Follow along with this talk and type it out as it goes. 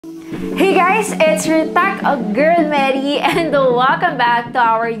Hey guys, it's your tech girl Mary and welcome back to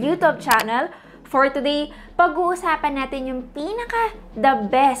our YouTube channel. For today, pag-uusapan natin yung the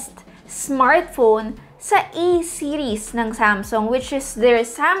best smartphone sa A-series ng Samsung, which is their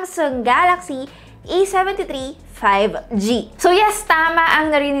Samsung Galaxy A73 5G. So yes, tama ang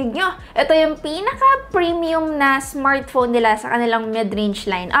narinig nyo. Ito yung pinaka-premium na smartphone nila sa kanilang mid-range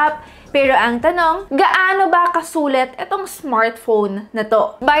lineup. Pero ang tanong, gaano ba kasulit itong smartphone na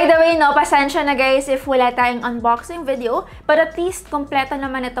to? By the way, no, pasensya na guys if wala tayong unboxing video, but at least kompleto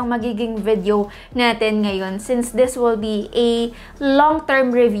naman itong magiging video natin ngayon since this will be a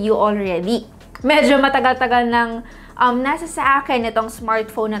long-term review already. Medyo matagal-tagal ng nasa sa akin itong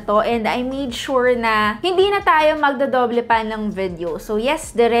smartphone na to and I made sure na hindi na tayo magdodoble pa ng video. So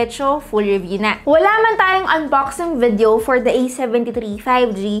yes, diretso, full review na. Wala man tayong unboxing video for the A73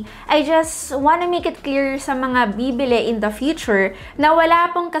 5G, I just wanna make it clear sa mga bibili in the future na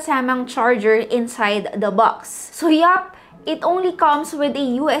wala pong kasamang charger inside the box. So yup, it only comes with a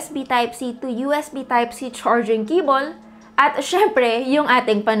USB Type-C to USB Type-C charging cable. At syempre, yung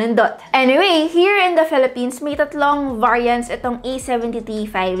ating panundot. Anyway, here in the Philippines, may tatlong variants itong A73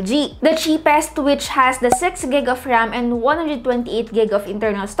 5G. The cheapest, which has the 6GB of RAM and 128GB of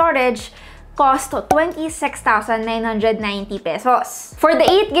internal storage, cost 26,990 pesos. For the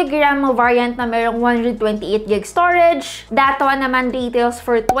 8GB RAM variant na merong 128GB storage, that one naman retails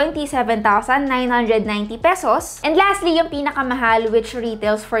for 27,990 pesos. And lastly, yung pinakamahal, which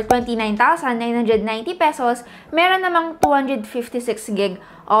retails for 29,990 pesos, meron namang 256GB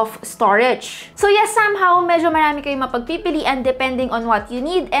of storage. So yes, somehow, medyo marami kayong mapagpipilian depending on what you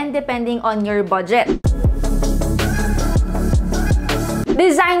need and depending on your budget.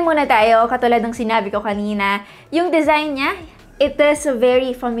 Design muna tayo, katulad ng sinabi ko kanina. Yung design niya, it is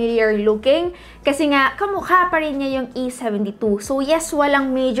very familiar looking kasi nga kamukha pa rin niya yung A72. So yes, walang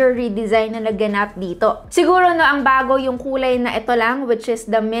major redesign na naganap dito. Siguro no, ang bago yung kulay na ito lang, which is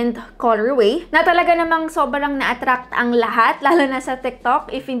the mint colorway, na talaga namang sobrang na-attract ang lahat, lalo na sa TikTok.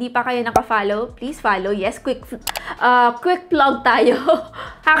 If hindi pa kayo naka-follow, please follow. Yes, quick plug tayo.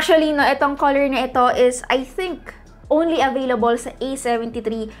 Actually no, itong color na ito is, I think, only available sa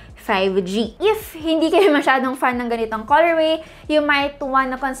A73 5G. If hindi kayo masyadong fan ng ganitong colorway, you might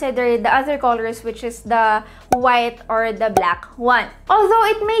wanna consider the other colors, which is the white or the black one.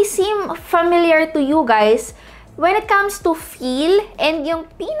 Although it may seem familiar to you guys, when it comes to feel and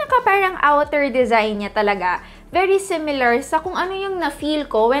yung parang outer design niya talaga, very similar sa kung ano yung na-feel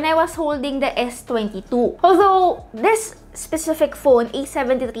ko when I was holding the S22. Although, this specific phone,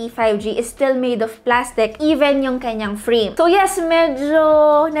 A73 5G, is still made of plastic, even yung kanyang frame. So yes,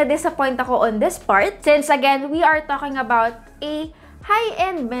 medyo na-disappoint ako on this part, since again, we are talking about a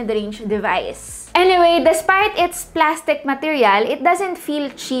high-end mid-range device. Anyway, despite its plastic material, it doesn't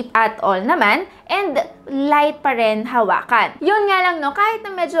feel cheap at all naman, and light pa rin hawakan. Yun nga lang no, kahit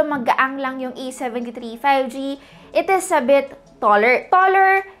na medyo magaang lang yung A73 5G, it is a bit taller.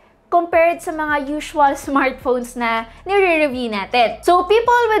 Taller compared sa mga usual smartphones na nire-review natin. So,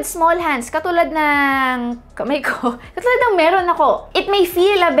 people with small hands, katulad ng kamay ko, katulad ng meron ako, it may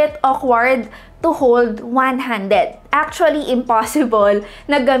feel a bit awkward to hold one-handed. Actually, impossible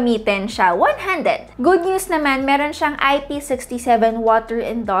na gamitin siya one-handed. Good news naman, meron siyang IP67 water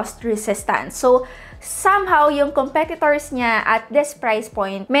and dust resistance. So, somehow, yung competitors niya at this price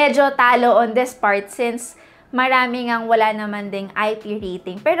point, medyo talo on this part since marami ngang wala naman ding IP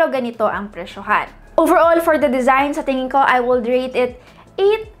rating, pero ganito ang presyohan. Overall, for the design, sa tingin ko, I would rate it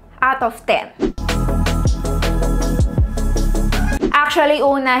 8 out of 10. Actually,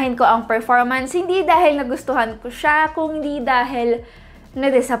 unahin ko ang performance, hindi dahil nagustuhan ko siya, kundi dahil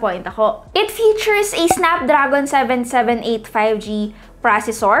na-disappoint ako. It features a Snapdragon 778 5G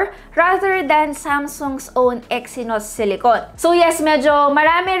processor rather than Samsung's own Exynos Silicon. So yes, medyo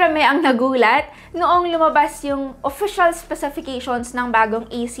marami-rami ang nagulat noong lumabas yung official specifications ng bagong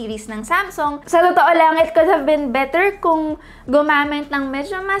A-series ng Samsung. Sa totoo lang, it could have been better kung gumamit ng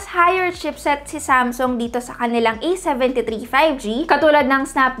medyo mas higher chipset si Samsung dito sa kanilang A73 5G, katulad ng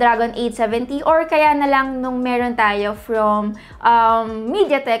Snapdragon 870 or kaya na lang nung meron tayo from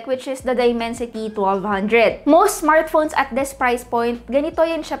MediaTek, which is the Dimensity 1200. Most smartphones at this price point, ganito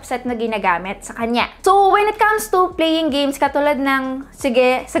yung chipset na ginagamit sa kanya. So, when it comes to playing games, katulad ng,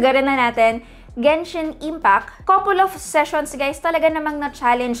 sige, sagarin na natin, Genshin Impact, couple of sessions guys, talaga namang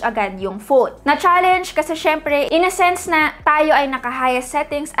na-challenge agad yung phone. Na-challenge kasi syempre, in a sense na tayo ay naka-highest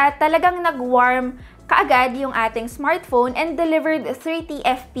settings at talagang nag-warm kaagad yung ating smartphone and delivered 30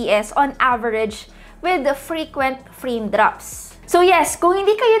 FPS on average with frequent frame drops. So yes, kung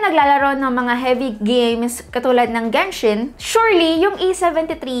hindi kayo naglalaro ng mga heavy games katulad ng Genshin, surely yung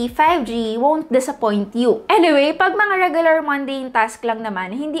A73 5G won't disappoint you. Anyway, pag mga regular mundane task lang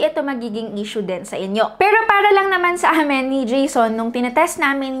naman, hindi ito magiging issue din sa inyo. Pero para lang naman sa amin ni Jason, nung tinetest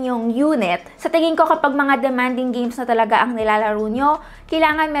namin yung unit, sa tingin ko kapag mga demanding games na talaga ang nilalaro nyo,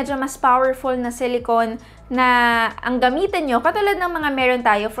 kailangan medyo mas powerful na silicone na ang gamitin nyo, katulad ng mga meron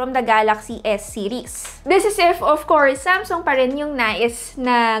tayo from the Galaxy S series. This is if, of course, Samsung pa rin yung nais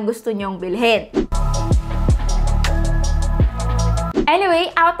na gusto nyong bilhin.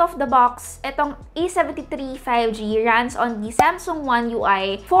 Anyway, out of the box, itong A73 5G runs on the Samsung One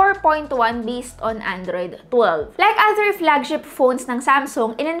UI 4.1 based on Android 12. Like other flagship phones ng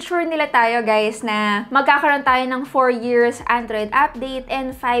Samsung, in-ensure nila tayo guys na magkakaroon tayo ng 4 years Android update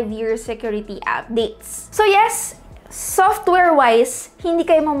and 5 years security updates. So yes, software-wise, hindi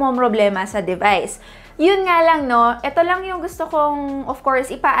kayo mamomroblema sa device. Yun nga lang, no, ito lang yung gusto kong, of course,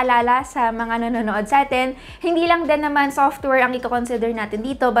 ipaalala sa mga nanonood sa atin. Hindi lang din naman software ang i-consider natin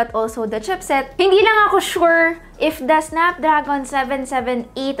dito, but also the chipset. Hindi lang ako sure if the Snapdragon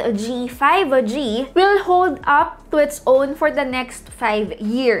 778G 5G will hold up to its own for the next 5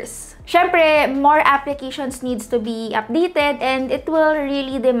 years. Syempre, more applications needs to be updated and it will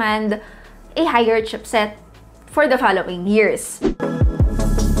really demand a higher chipset for the following years.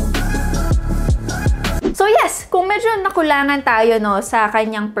 So yes, kung medyo nakulangan tayo no sa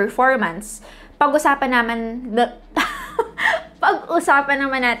kanyang performance, pag-usapan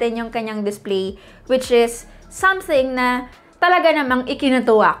naman natin yung kanyang display, which is something na talaga namang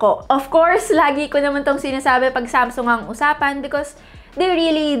ikinatuwa ko. Of course, lagi ko naman tong sinasabi pag Samsung ang usapan because they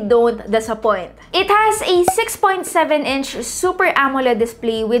really don't disappoint. It has a 6.7-inch Super AMOLED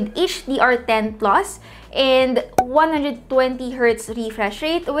display with HDR10+ and 120Hz refresh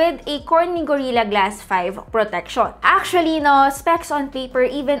rate with a Corning Gorilla Glass 5 protection. Actually, no, specs on paper,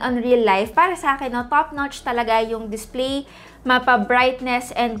 even on real life, para sa akin, no, top-notch talaga yung display, mapa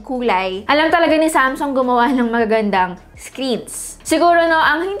brightness and kulay. Alam talaga ni Samsung gumawa ng magagandang screens. Siguro, no,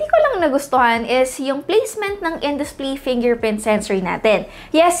 ang hindi ko lang nagustuhan is yung placement ng in-display fingerprint sensor natin.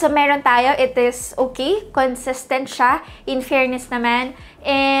 Yes, so meron tayo, it is okay, consistent siya, in fairness naman,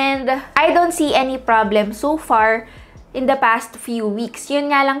 and I don't see any problem so far in the past few weeks.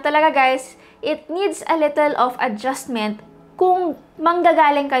 Yun nga lang talaga guys, it needs a little of adjustment kung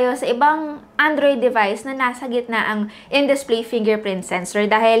manggagaling kayo sa ibang Android device na nasa gitna ang in-display fingerprint sensor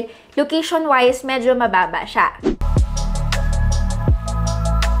dahil location-wise medyo mababa siya.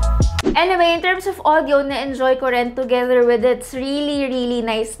 Anyway, in terms of audio, na-enjoy ko rin together with its really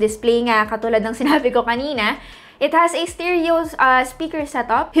nice display nga katulad ng sinabi ko kanina. It has a stereo speaker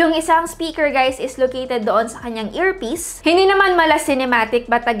setup. Yung isang speaker, guys, is located doon sa kanyang earpiece. Hindi naman mala cinematic,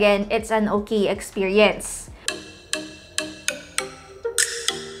 but again, it's an okay experience.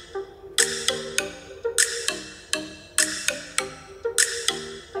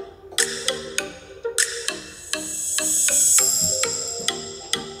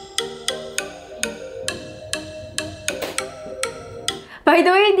 By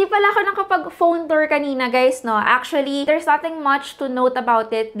the way, hindi pala ako nakapag-phone tour kanina, guys, no? Actually, there's nothing much to note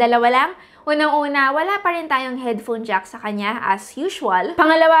about it. Dalawa lang. Unang-una, wala pa rin tayong headphone jack sa kanya, as usual.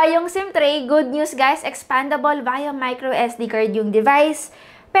 Pangalawa, yung SIM tray. Good news, guys. Expandable via micro SD card yung device.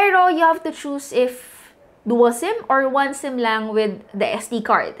 Pero you have to choose if dual SIM or one SIM lang with the SD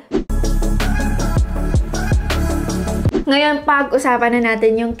card. Ngayon, pag-usapan na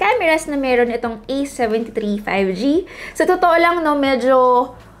natin yung cameras na meron itong A73 5G. Sa totoo lang, no,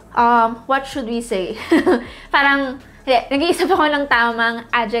 medyo, what should we say? Parang, nag-iisip ako ng tamang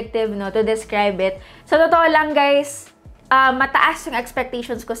adjective, no, to describe it. Sa totoo lang, guys, mataas yung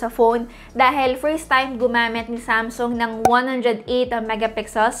expectations ko sa phone dahil first time gumamit ni Samsung ng 108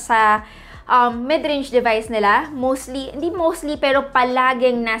 megapixels sa mid-range device nila. Hindi mostly, pero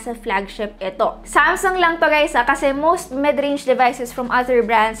palaging nasa flagship ito. Samsung lang to guys, kasi most mid-range devices from other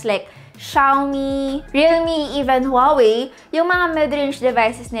brands like Xiaomi, Realme, even Huawei, yung mga mid-range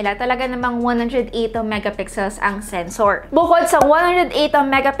devices nila talaga namang 108 megapixels ang sensor. Bukod sa 108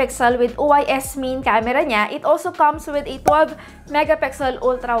 megapixel with OIS main camera niya, it also comes with a 12 megapixel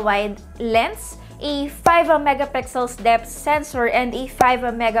ultra-wide lens, a 5 megapixels depth sensor, and a 5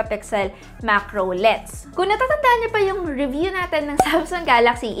 megapixel macro lens. Kung natatandaan niyo pa yung review natin ng Samsung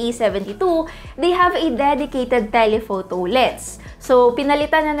Galaxy A72, they have a dedicated telephoto lens. So,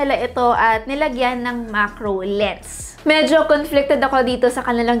 pinalitan na nila ito at nilagyan ng macro lens. Medyo conflicted ako dito sa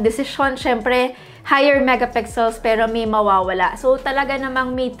kanilang desisyon. Siyempre, higher megapixels pero may mawawala. So, talaga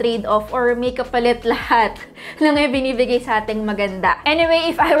namang may trade-off or may kapalit lahat ng binibigay sa ating maganda. Anyway,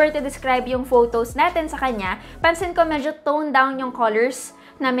 if I were to describe yung photos natin sa kanya, pansin ko medyo toned down yung colors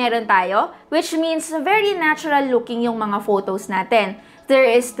na meron tayo, which means very natural looking yung mga photos natin. There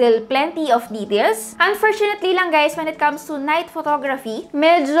is still plenty of details. Unfortunately lang guys, when it comes to night photography,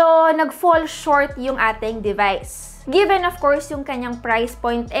 medyo nag-fall short yung ating device. Given of course yung kanyang price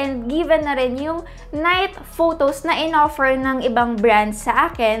point and given na rin yung night photos na in-offer ng ibang brands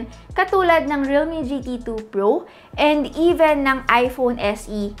sa akin, katulad ng Realme GT2 Pro and even ng iPhone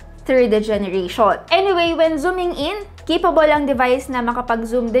SE 3rd generation. Anyway, when zooming in, capable ang device na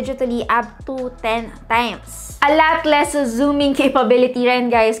makapag-zoom digitally up to 10 times. A lot less zooming capability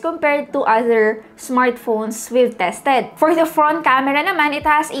rin guys compared to other smartphones we've tested. For the front camera naman, it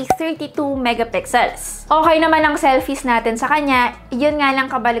has a 32 megapixels. Okay naman ang selfies natin sa kanya, yun nga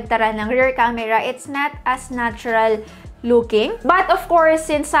lang kabaligtaran ng rear camera, it's not as natural looking. But of course,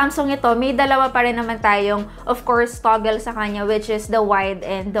 since Samsung ito, may dalawa pa rin naman tayong, of course, toggle sa kanya, which is the wide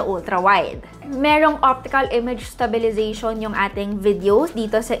and the ultra-wide. Merong optical image stabilization yung ating videos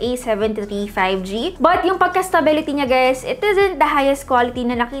dito sa A73 5G. But yung pagka-stability niya guys, it isn't the highest quality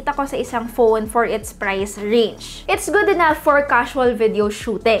na nakita ko sa isang phone for its price range. It's good enough for casual video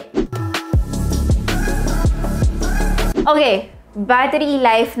shooting. Okay, battery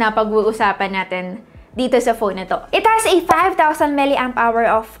life na pag-uusapan natin dito sa phone na to. It has a 5,000 mAh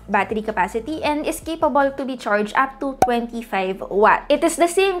of battery capacity and is capable to be charged up to 25 watt. It is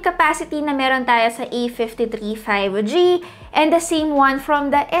the same capacity na meron tayo sa A53 5G and the same one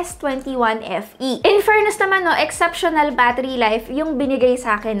from the S21 FE. In fairness naman, no, exceptional battery life yung binigay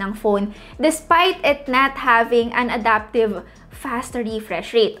sa akin ng phone despite it not having an adaptive faster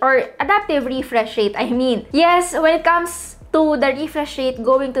refresh rate or adaptive refresh rate, I mean. Yes, when it comes to the refresh rate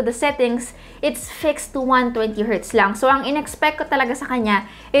going to the settings, it's fixed to 120 Hz lang. So, ang in-expect ko talaga sa kanya,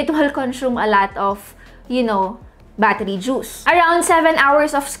 it will consume a lot of, you know, battery juice. Around 7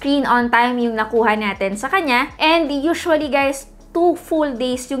 hours of screen on time yung nakuha natin sa kanya. And usually, guys, 2 full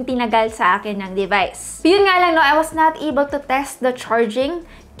days yung tinagal sa akin ng device. Yun nga lang, no, I was not able to test the charging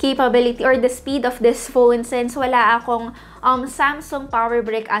capability or the speed of this phone since wala akong Samsung power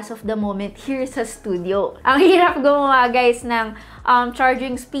brick as of the moment here sa studio. Ang hirap gumawa guys ng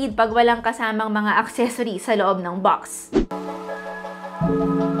charging speed pag walang kasamang mga accessories sa loob ng box.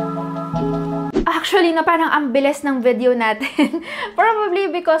 Actually, na parang ang bilis ng video natin. Probably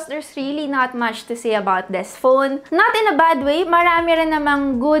because there's really not much to say about this phone. Not in a bad way, marami rin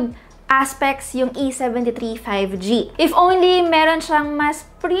namang good aspects yung A73 5G. If only meron siyang mas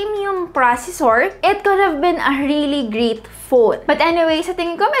premium processor, it could have been a really great phone. But anyway, sa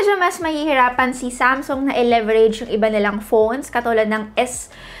tingin ko medyo mas mahihirapan si Samsung na i-leverage yung iba nilang phones katulad ng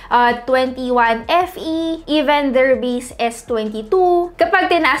S21 FE, even their base S22,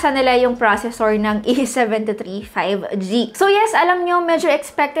 kapag tinaasa nila yung processor ng A73 5G. So yes, alam nyo, medyo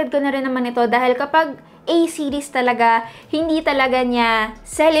expected ko na rin naman ito dahil kapag A-series talaga, hindi talaga niya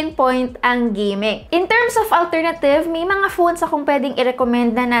selling point ang gaming. In terms of alternative, may mga phones akong pwedeng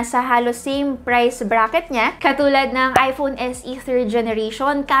i-recommend na nasa halos same price bracket niya. Katulad ng iPhone SE 3rd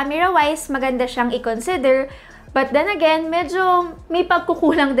generation, camera-wise, maganda siyang i-consider. But then again, medyo may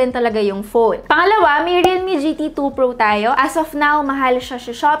pagkukulang din talaga yung phone. Pangalawa, may Realme GT2 Pro tayo. As of now, mahal siya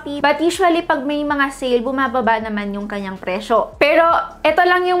sa Shopee. But usually, pag may mga sale, bumababa naman yung kanyang presyo. Pero, ito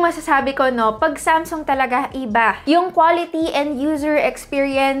lang yung masasabi ko, no? Pag Samsung talaga, iba. Yung quality and user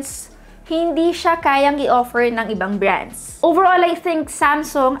experience, hindi siya kayang i-offer ng ibang brands. Overall, I think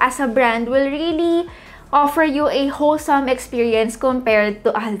Samsung as a brand will really offer you a wholesome experience compared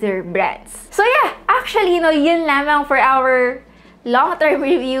to other brands. So yeah, actually, no, yun lamang for our long-term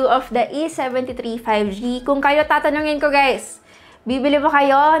review of the A73 5G. Kung kayo tatanungin ko guys, bibili ba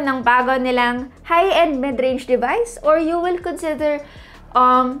kayo ng bago nilang high-end mid-range device or you will consider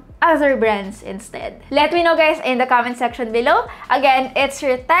other brands instead? Let me know guys in the comment section below. Again, it's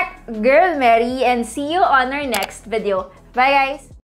your tech girl Mary and see you on our next video. Bye guys!